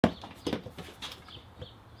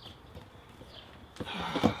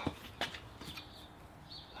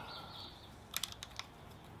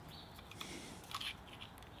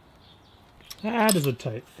That is a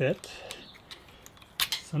tight fit.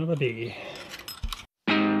 Son of a bee.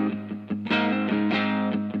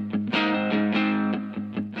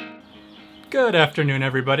 Good afternoon,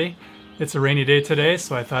 everybody. It's a rainy day today,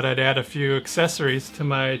 so I thought I'd add a few accessories to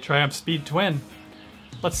my Triumph Speed Twin.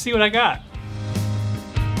 Let's see what I got.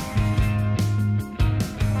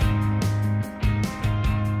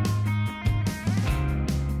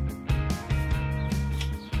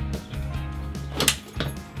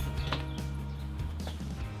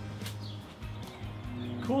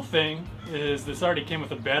 Cool thing is this already came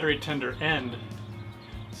with a battery tender end,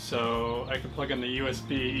 so I can plug in the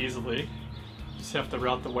USB easily. Just have to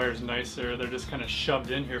route the wires nicer. They're just kind of shoved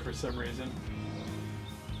in here for some reason.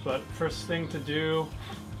 But first thing to do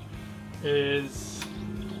is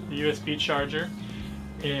the USB charger,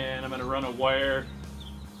 and I'm going to run a wire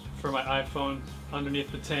for my iPhone underneath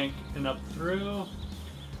the tank and up through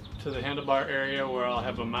to the handlebar area where I'll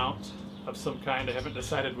have a mount of some kind. I haven't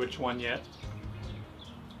decided which one yet.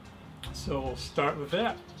 So we'll start with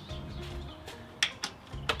that.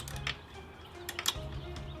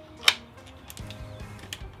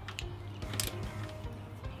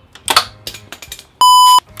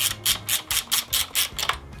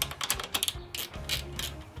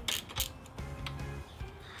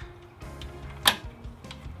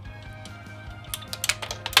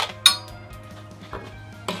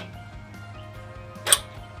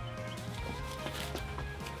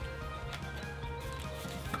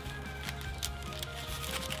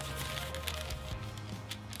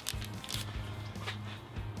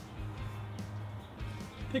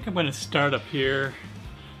 I think I'm going to start up here,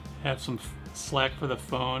 have some slack for the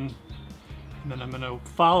phone, and then I'm going to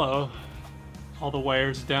follow all the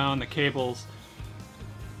wires down, the cables,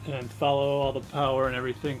 and follow all the power and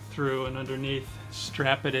everything through and underneath,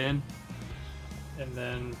 strap it in, and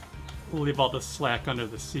then leave all the slack under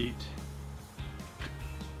the seat.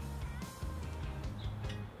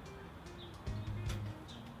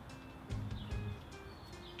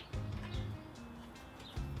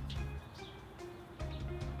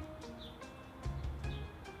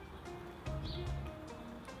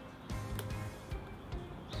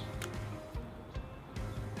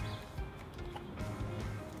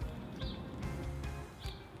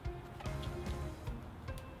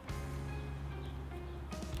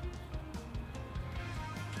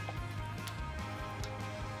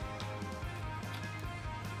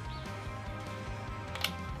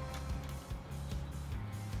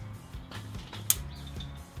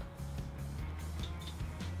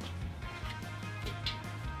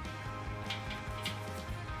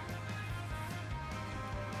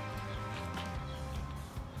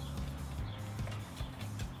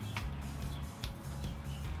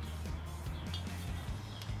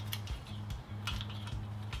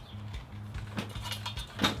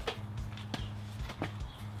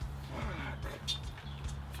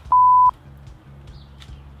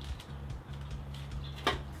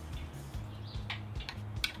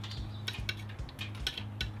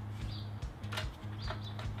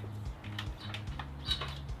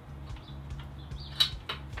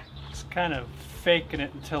 Kind of faking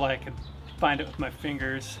it until I can find it with my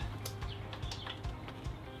fingers.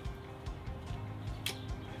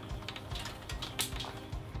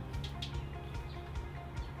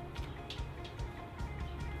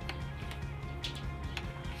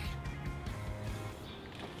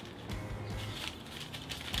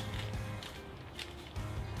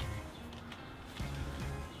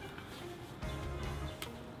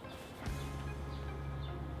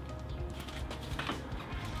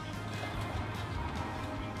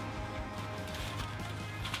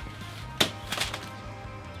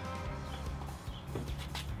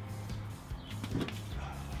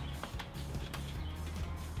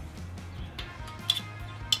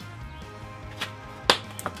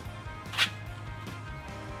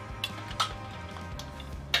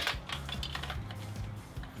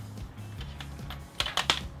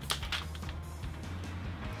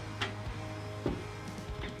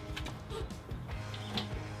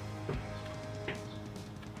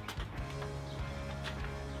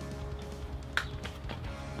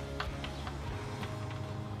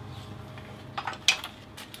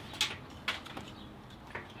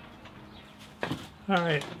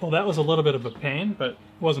 Alright, well that was a little bit of a pain, but it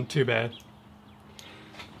wasn't too bad.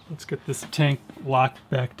 Let's get this tank locked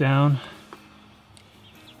back down.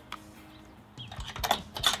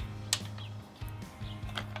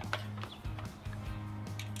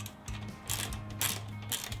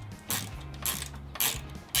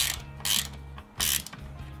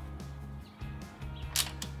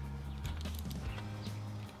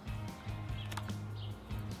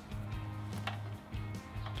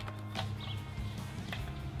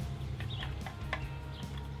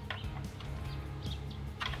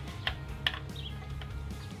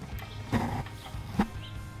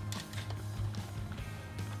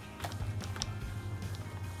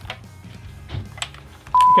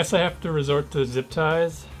 Guess I have to resort to zip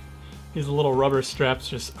ties. These little rubber straps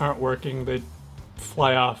just aren't working. They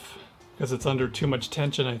fly off because it's under too much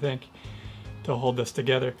tension, I think, to hold this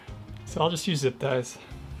together. So I'll just use zip ties.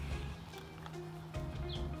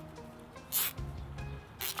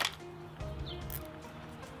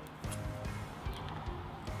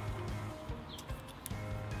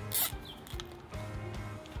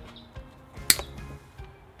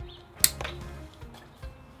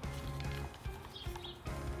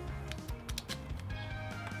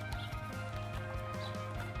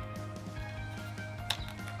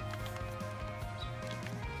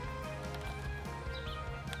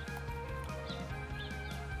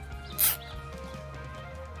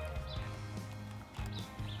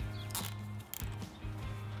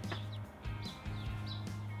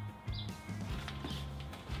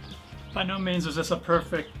 By no means is this a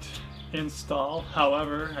perfect install,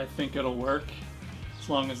 however, I think it'll work as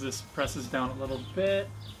long as this presses down a little bit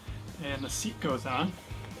and the seat goes on.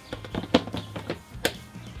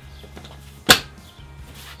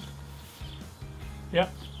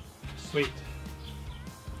 Yep, sweet.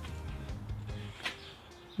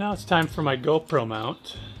 Now it's time for my GoPro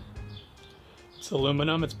mount. It's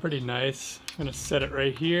aluminum, it's pretty nice. I'm gonna set it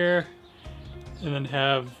right here and then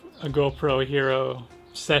have a GoPro Hero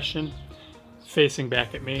Session facing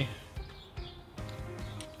back at me.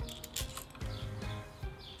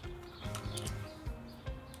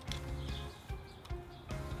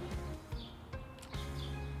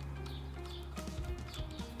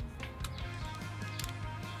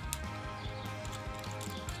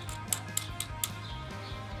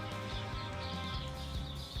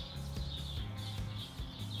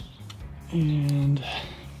 And it's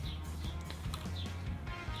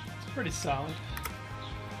pretty solid.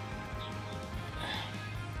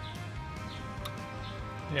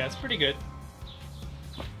 Yeah, it's pretty good.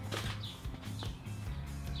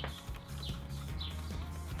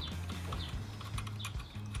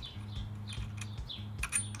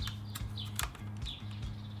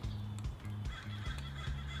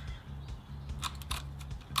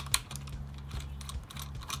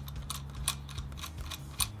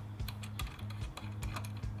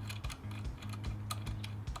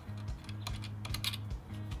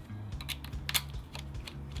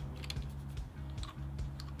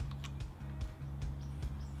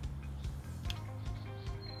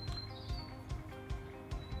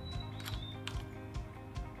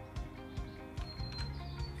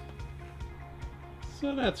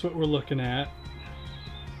 So that's what we're looking at.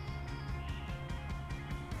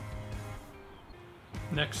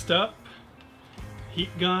 Next up, heat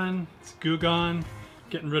gun, it's goo gun,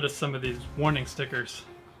 getting rid of some of these warning stickers.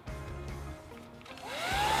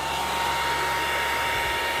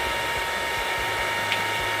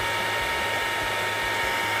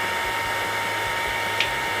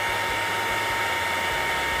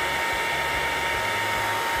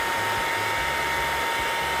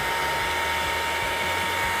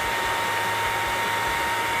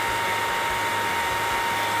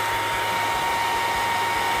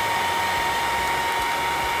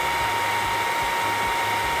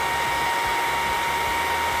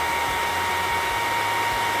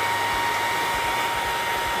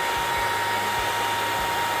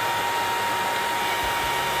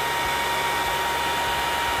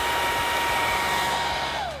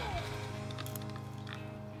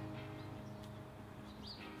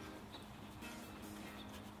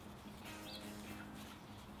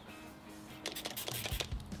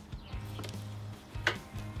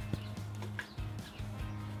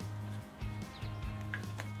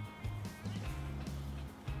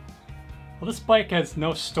 Well, this bike has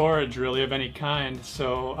no storage really of any kind,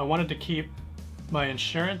 so I wanted to keep my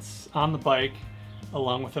insurance on the bike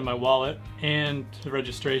along with in my wallet and the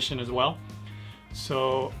registration as well.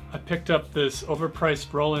 So I picked up this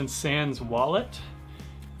overpriced Roland Sands wallet,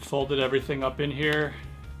 folded everything up in here.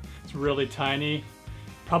 It's really tiny,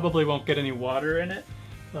 probably won't get any water in it.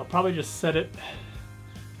 I'll probably just set it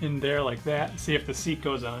in there like that and see if the seat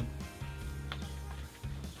goes on.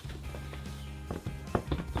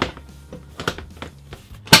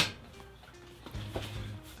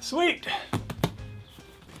 Sweet!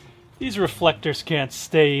 These reflectors can't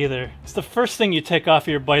stay either. It's the first thing you take off of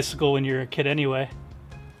your bicycle when you're a kid anyway.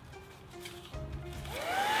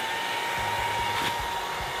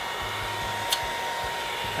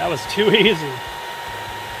 That was too easy.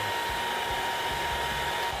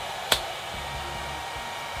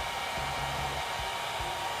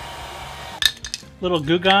 Little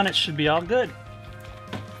goo gun, it should be all good.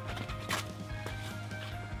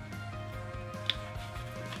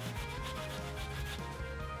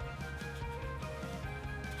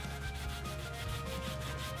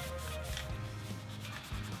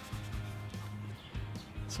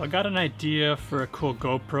 So I got an idea for a cool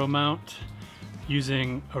GoPro mount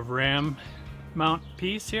using a RAM mount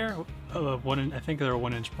piece here. I think they're a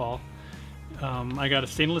 1-inch ball. I got a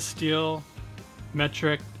stainless steel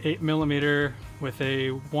metric 8mm with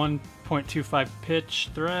a 1.25 pitch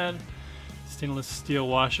thread, stainless steel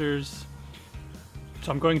washers.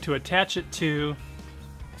 So I'm going to attach it to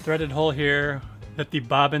a threaded hole here that the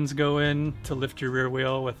bobbins go in to lift your rear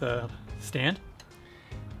wheel with a stand.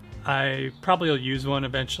 I probably will use one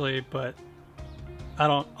eventually, but I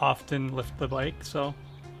don't often lift the bike, so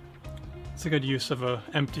it's a good use of an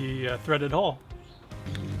empty threaded hole.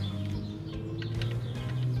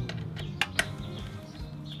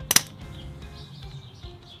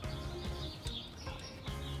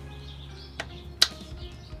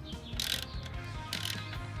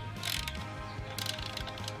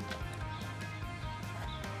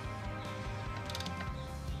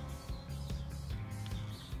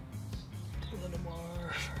 A little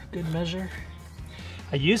more for good measure.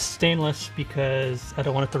 I use stainless because I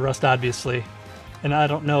don't want it to rust, obviously, and I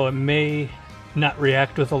don't know, it may not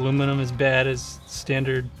react with aluminum as bad as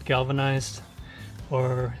standard galvanized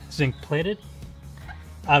or zinc plated.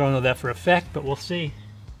 I don't know that for a fact, but we'll see.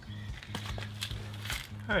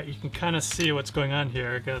 Alright, you can kind of see what's going on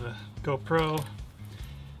here. I got a GoPro,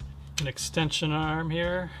 an extension arm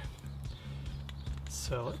here,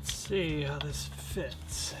 so let's see how this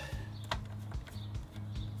fits.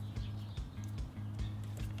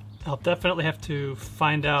 I'll definitely have to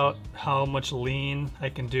find out how much lean I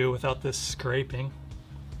can do without this scraping.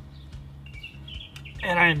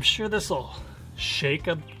 And I'm sure this will shake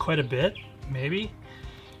up quite a bit, maybe.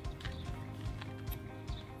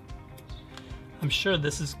 I'm sure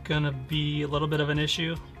this is gonna be a little bit of an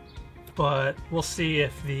issue, but we'll see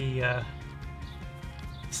if the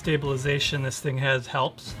stabilization this thing has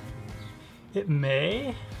helps. It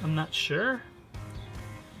may, I'm not sure.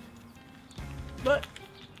 But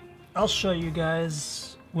I'll show you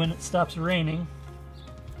guys when it stops raining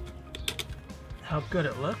how good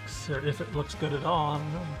it looks, or if it looks good at all, I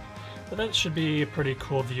don't know. But that should be a pretty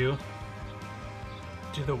cool view.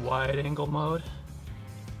 Do the wide angle mode.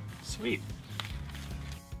 Sweet.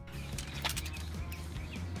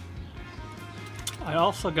 I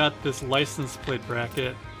also got this license plate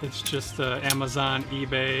bracket. It's just Amazon,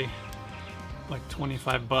 eBay, like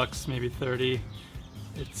 25 bucks, maybe 30.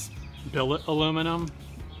 It's billet aluminum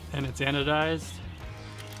and it's anodized.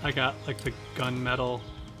 I got like the gunmetal.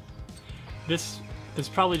 This is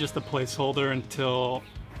probably just a placeholder until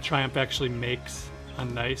Triumph actually makes a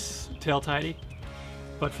nice tail tidy.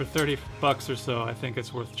 But for 30 bucks or so, I think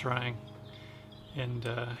it's worth trying. And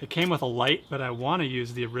it came with a light, but I want to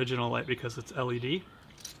use the original light because it's LED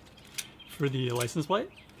for the license plate.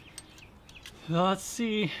 So let's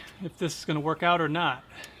see if this is going to work out or not.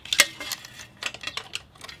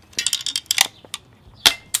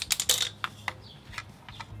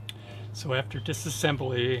 So after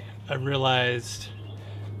disassembly, I realized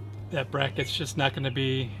that bracket's just not going to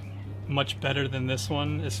be much better than this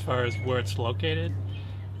one as far as where it's located.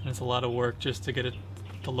 And it's a lot of work just to get it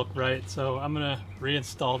to look right. So I'm going to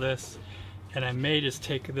reinstall this, and I may just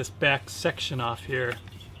take this back section off here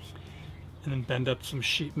and then bend up some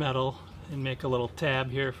sheet metal and make a little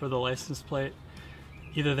tab here for the license plate.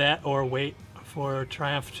 Either that or wait for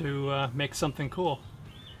Triumph to make something cool.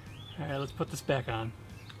 Alright, let's put this back on.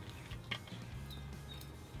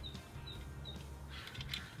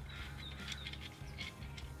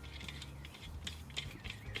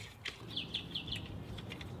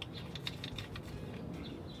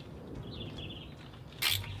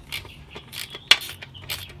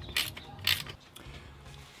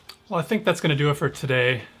 Well, I think that's going to do it for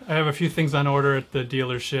today. I have a few things on order at the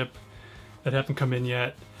dealership that haven't come in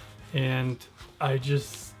yet, and I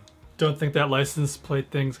just don't think that license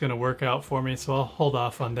plate thing's going to work out for me, so I'll hold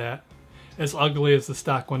off on that. As ugly as the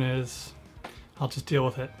stock one is, I'll just deal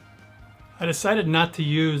with it. I decided not to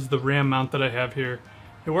use the RAM mount that I have here.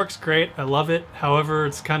 It works great, I love it, however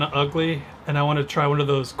it's kind of ugly, and I want to try one of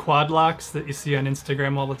those quad locks that you see on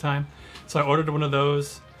Instagram all the time. So I ordered one of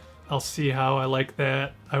those. I'll see how I like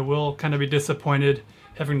that. I will kind of be disappointed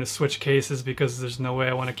having to switch cases because there's no way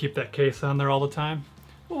I want to keep that case on there all the time.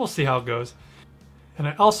 But we'll see how it goes. And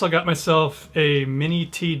I also got myself a Mini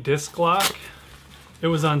T disc lock. It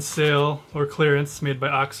was on sale or clearance, made by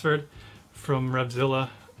Oxford from Revzilla.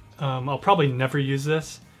 I'll probably never use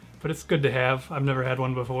this, but it's good to have. I've never had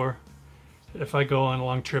one before. If I go on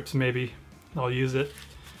long trips, maybe I'll use it.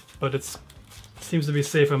 But it seems to be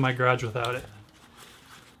safe in my garage without it.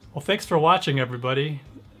 Well, thanks for watching, everybody.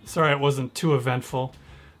 Sorry it wasn't too eventful,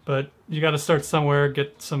 but you got to start somewhere,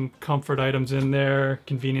 get some comfort items in there,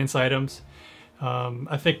 convenience items.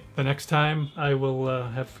 I think the next time I will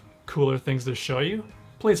have cooler things to show you.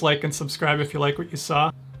 Please like and subscribe if you like what you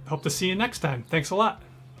saw. Hope to see you next time. Thanks a lot.